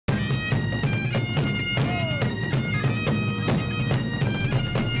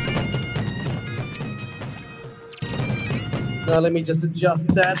Now let me just adjust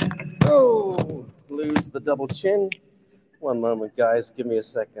that. Oh, lose the double chin. One moment, guys. Give me a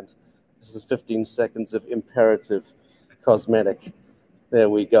second. This is 15 seconds of imperative cosmetic. There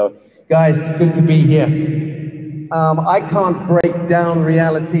we go. Guys, good to be here. I can't break down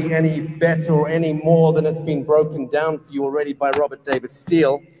reality any better or any more than it's been broken down for you already by Robert David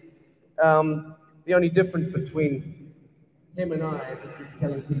Steele. The only difference between him and I, as I keep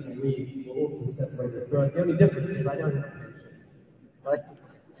telling people, we were also separated at birth. The only difference is I don't have attention. Right?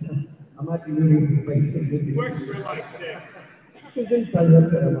 I might be moving to face it. Works for like sex. Convinced I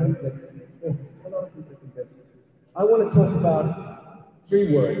work for my sex. Yeah, a lot of people are convinced. I want to talk about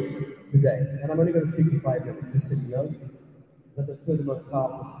 3 words today, and I'm only going to speak for 5 minutes, just so you know. But the 2 of the most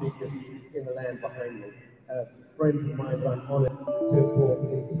powerful speakers in the land behind me. Friends of mine that I'm honored to have brought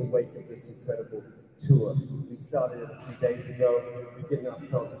into the wake of this incredible tour. We started it a few days ago. We're giving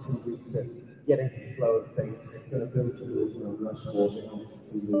ourselves 2 weeks to get into the flow of things. It's going to build towards no rush walking on to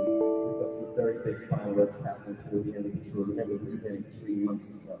see. We've got some very big fireworks happening toward the end of the tour. Remember, this is only 3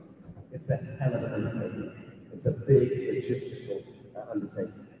 months ago. It's a hell of an undertaking. It's a big logistical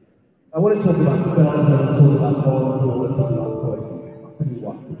undertaking. I want to talk about spells, I want to talk about bonds, and I want to talk about poisons. I'll tell you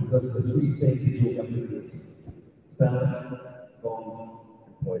why, because those are the 3 things that you'll get with this. Spells, bonds,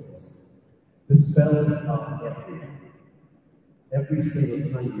 and poisons. The spells are everywhere. Every single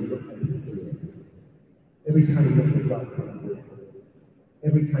time you look at the screen, every time you look at the dark,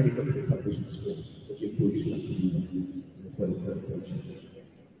 every time you look at the television screen, if you're foolish enough to do that in the 21st century.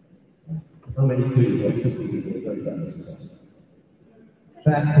 How many do watch the TV that go down success?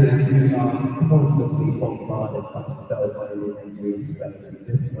 Fact is, we are constantly bombarded by spellbinding and dream spelling.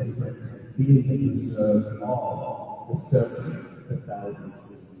 This, my friends, has been the reserve of the serpents for thousands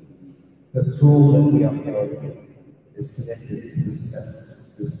of years. The thrall that we are held in is connected to the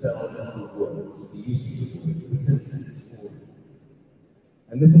spells of the words, the use of the words, the syntax.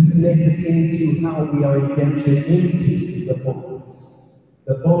 And this is connected into how we are indentured into the bonds.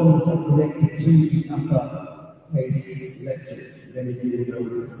 The bonds are connected to the upper case lecture. Many of you know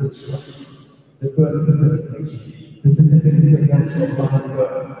this, the trust, the birth certification, the certificate of natural blind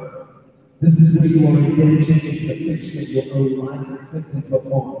birth. This is where you are indentured into the fiction of your own life, reflecting a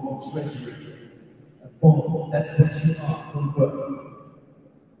bond, a treasury, a bond. That's what you are from birth.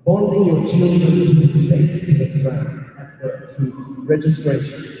 Bonding your children to the state, to the ground, at birth, through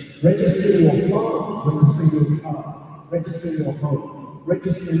registrations. Registering your farms, registering your cars, registering your homes,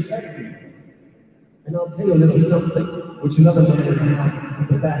 registering everything. And I'll tell you a little something, which another man in the house at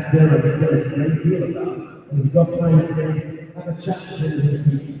the back there says a great deal about. And if you've got time up there, have a chat with him this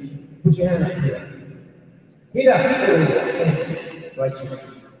week. Put your hand up here. Peter! Right here.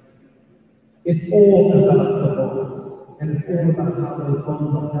 It's all about the bonds. And it's all about how those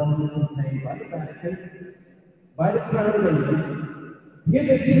bonds are held and contained by the Vatican, by the Crown of England,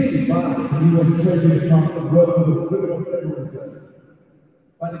 hitherto by the U.S. Treasury Department working with the Criminal Federal Reserve.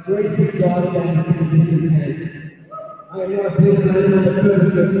 By the grace of God, thanks to this hand. I am not here to live on the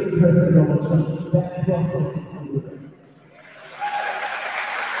courtesy of President Donald Trump. That process is underway.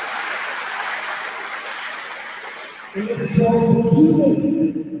 And let's talk 2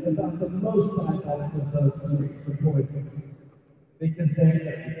 minutes about the most diabolical of those 3, the poisons. Because they're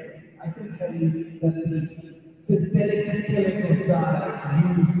everywhere. I can tell you that the synthetic chemical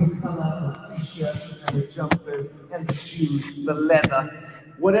dye used to color the t-shirts and the jumpers and the shoes, the leather,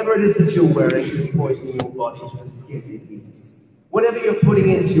 whatever it is that you're wearing is poisoning your body to the skin it needs. Whatever you're putting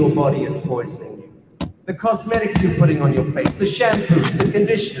into your body is poisoning you. The cosmetics you're putting on your face, the shampoos, the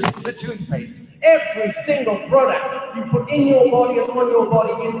conditioners, the toothpaste, every single product you put in your body and on your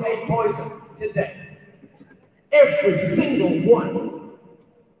body is a poison today. Every single one.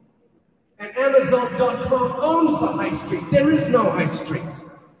 And Amazon.com owns the high street. There is no high street.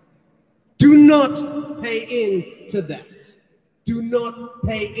 Do not pay in to that. Do not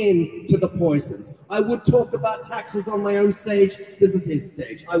pay in to the poisons. I would talk about taxes on my own stage. This is his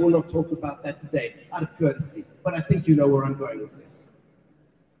stage. I will not talk about that today, out of courtesy. But I think you know where I'm going with this.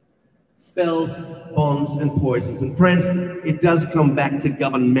 Spells, bonds, and poisons. And friends, it does come back to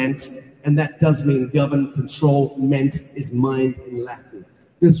government. And that does mean govern, control, ment is mind in Latin.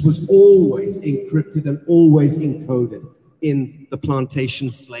 This was always encrypted and always encoded in the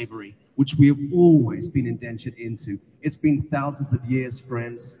plantation slavery, which we have always been indentured into. It's been thousands of years,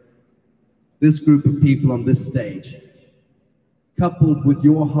 friends. This group of people on this stage, coupled with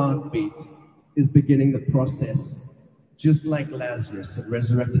your heartbeat, is beginning the process, just like Lazarus, of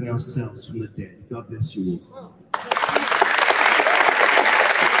resurrecting ourselves from the dead. God bless you all.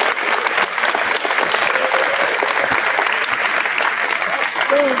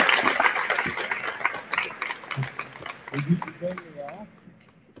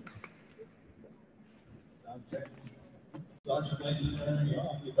 turning you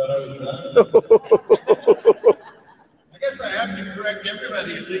off. You thought I was done. I guess I have to correct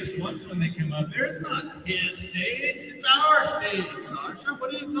everybody at least once when they come up there. It's not his stage, it's our stage, Sasha.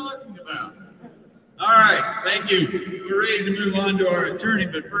 What are you talking about? All right, thank you. We're ready to move on to our attorney,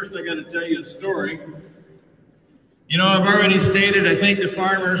 but first I got to tell you a story. You know, I've already stated I think the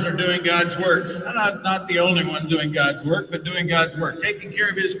farmers are doing God's work. Not the only one doing God's work, but doing God's work, taking care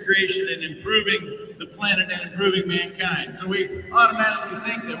of his creation and improving the planet and improving mankind. So we automatically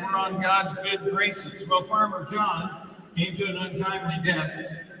think that we're on God's good graces. Well, Farmer John came to an untimely death,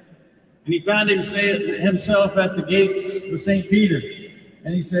 and he found himself at the gates of St. Peter.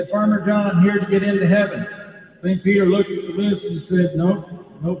 And he said, Farmer John, I'm here to get into heaven. St. Peter looked at the list and said,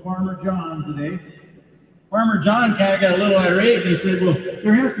 no Farmer John today. Farmer John kind of got a little irate, and he said, well,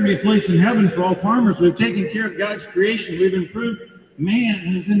 there has to be a place in heaven for all farmers. We've taken care of God's creation. We've improved man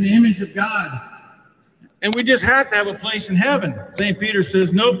who's in the image of God. And we just have to have a place in heaven. St. Peter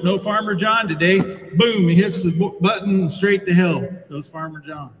says, nope, no Farmer John today. Boom, he hits the button, straight to hell goes Farmer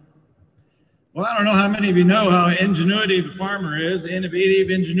John. Well, I don't know how many of you know how ingenuitive a farmer is. Innovative,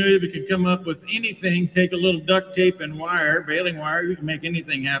 ingenuitive, can come up with anything. Take a little duct tape and wire, baling wire, you can make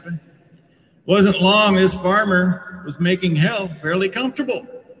anything happen. Wasn't long, this farmer was making hell fairly comfortable.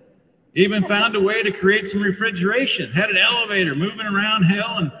 Even found a way to create some refrigeration. Had an elevator moving around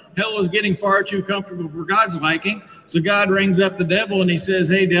hell, and hell was getting far too comfortable for God's liking. So God rings up the devil and he says,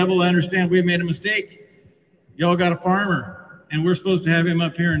 hey, devil, I understand we made a mistake. Y'all got a farmer, and we're supposed to have him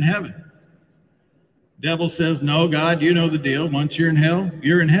up here in heaven. Devil says, no, God, you know the deal. Once you're in hell,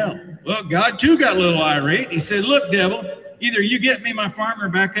 you're in hell. Well, God too got a little irate. He said, look, devil, either you get me my farmer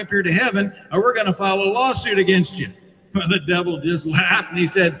back up here to heaven, or we're going to file a lawsuit against you. Well, the devil just laughed and he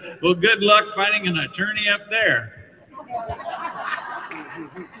said, well, good luck finding an attorney up there.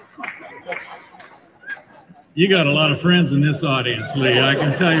 You got a lot of friends in this audience, Lee, I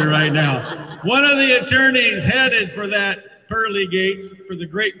can tell you right now. One of the attorneys headed for that pearly gates for the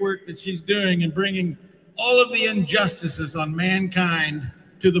great work that she's doing and bringing all of the injustices on mankind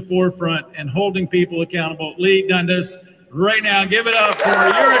to the forefront and holding people accountable. Lee Dundas, right now, give it up for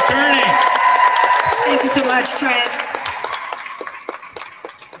your attorney. Thank you so much, Trent.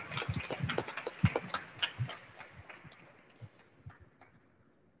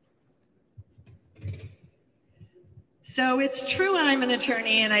 So it's true I'm an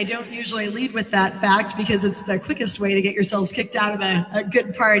attorney, and I don't usually lead with that fact because it's the quickest way to get yourselves kicked out of a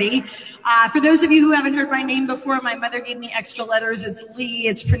good party. For those of you who haven't heard my name before, my mother gave me extra letters. It's Lee.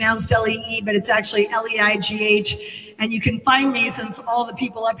 It's pronounced L-E-E, but it's actually L-E-I-G-H. And you can find me, since all the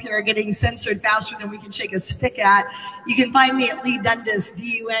people up here are getting censored faster than we can shake a stick at, you can find me at LeeDundas,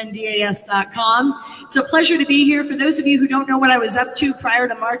 DUNDAS.com. It's a pleasure to be here. For those of you who don't know what I was up to prior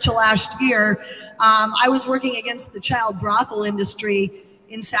to March of last year, I was working against the child brothel industry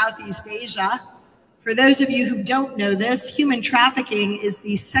in Southeast Asia. For those of you who don't know this, human trafficking is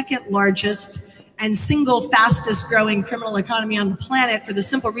the second largest and single fastest growing criminal economy on the planet, for the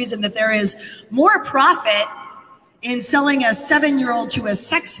simple reason that there is more profit in selling a 7-year-old to a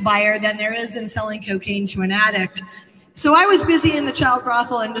sex buyer than there is in selling cocaine to an addict. So I was busy in the child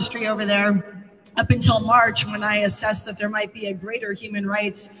brothel industry over there up until March, when I assessed that there might be a greater human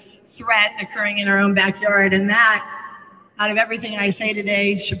rights threat occurring in our own backyard. And that, out of everything I say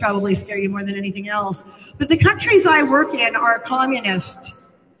today, should probably scare you more than anything else. But the countries I work in are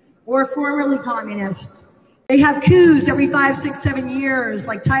communist or formerly communist. They have coups every 5, 6, 7 years,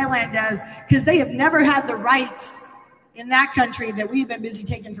 like Thailand does, because they have never had the rights in that country that we've been busy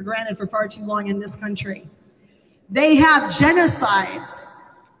taking for granted for far too long in this country. They have genocides.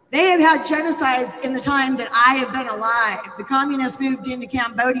 They have had genocides in the time that I have been alive. The communists moved into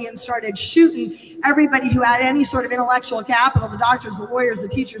Cambodia and started shooting everybody who had any sort of intellectual capital, the doctors, the lawyers, the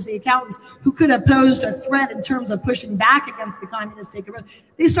teachers, the accountants, who could have posed a threat in terms of pushing back against the communist takeover.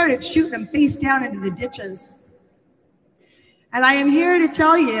 They started shooting them face down into the ditches. And I am here to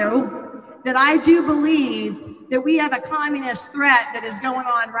tell you that I do believe that we have a communist threat that is going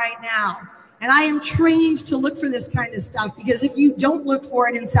on right now. And I am trained to look for this kind of stuff, because if you don't look for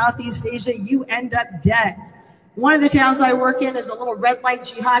it in Southeast Asia, you end up dead. One of the towns I work in is a little red light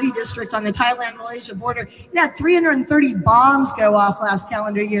jihadi district on the Thailand-Malaysia border. It had 330 bombs go off last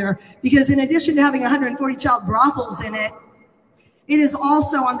calendar year, because in addition to having 140 child brothels in it, it is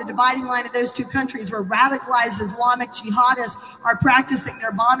also on the dividing line of those two countries where radicalized Islamic jihadists are practicing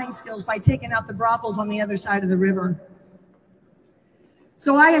their bombing skills by taking out the brothels on the other side of the river.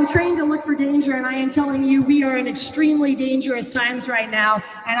 So I am trained to look for danger, and I am telling you we are in extremely dangerous times right now,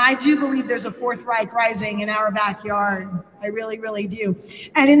 and I do believe there's a Fourth Reich rising in our backyard. I really, really do.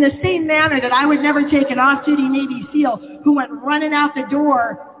 And in the same manner that I would never take an off-duty Navy SEAL who went running out the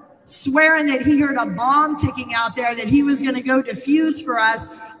door swearing that he heard a bomb ticking out there that he was going to go defuse for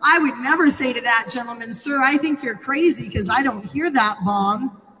us, I would never say to that gentleman, sir, I think you're crazy because I don't hear that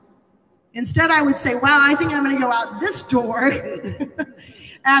bomb. Instead, I would say, wow, I think I'm going to go out this door.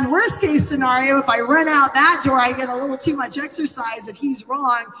 And worst case scenario, if I run out that door, I get a little too much exercise if he's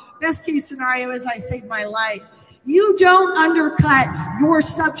wrong. Best case scenario is I save my life. You don't undercut your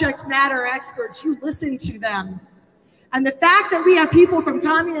subject matter experts. You listen to them. And the fact that we have people from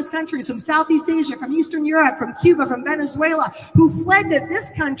communist countries, from Southeast Asia, from Eastern Europe, from Cuba, from Venezuela, who fled to this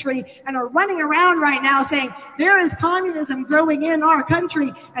country and are running around right now saying, there is communism growing in our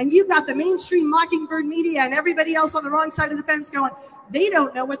country, and you've got the mainstream mockingbird media and everybody else on the wrong side of the fence going, they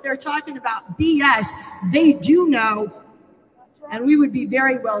don't know what they're talking about. BS. They do know. And we would be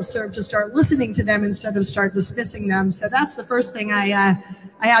very well served to start listening to them instead of start dismissing them. So that's the first thing I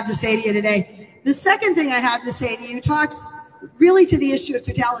have to say to you today. The second thing I have to say to you talks really to the issue of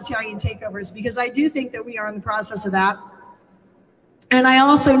totalitarian takeovers, because I do think that we are in the process of that. And I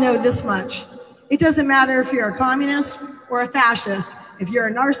also know this much. It doesn't matter if you're a communist or a fascist. If you're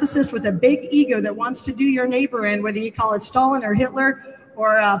a narcissist with a big ego that wants to do your neighbor in, whether you call it Stalin or Hitler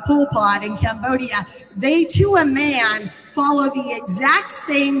or Pol Pot in Cambodia, they to a man follow the exact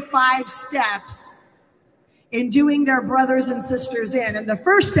same 5 steps in doing their brothers and sisters in. And the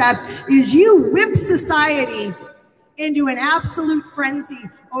first step is you whip society into an absolute frenzy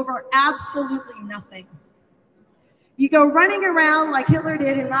over absolutely nothing. You go running around like Hitler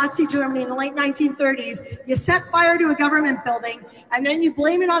did in Nazi Germany in the late 1930s. You set fire to a government building, and then you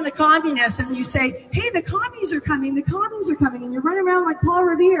blame it on the communists, and you say, hey, the commies are coming, the commies are coming. And you run around like Paul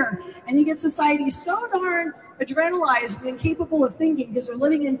Revere, and you get society so darn adrenalized and incapable of thinking because they're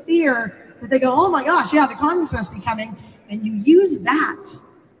living in fear that they go, oh my gosh, yeah, the communists must be coming. And you use that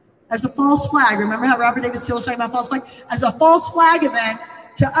as a false flag. Remember how Robert David Steele was talking about false flag? As a false flag event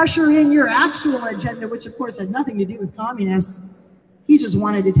to usher in your actual agenda, which of course had nothing to do with communists. He just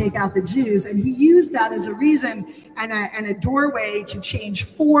wanted to take out the Jews. And he used that as a reason and a doorway to change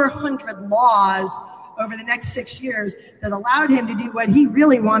 400 laws over the next 6 years that allowed him to do what he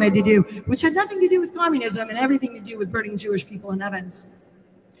really wanted to do, which had nothing to do with communism and everything to do with burning Jewish people in ovens.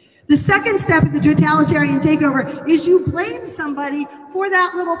 The second step of the totalitarian takeover is you blame somebody for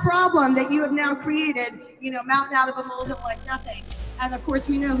that little problem that you have now created, you know, mountain out of a molehill like nothing. And of course,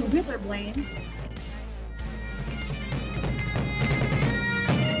 we know who Hitler blamed.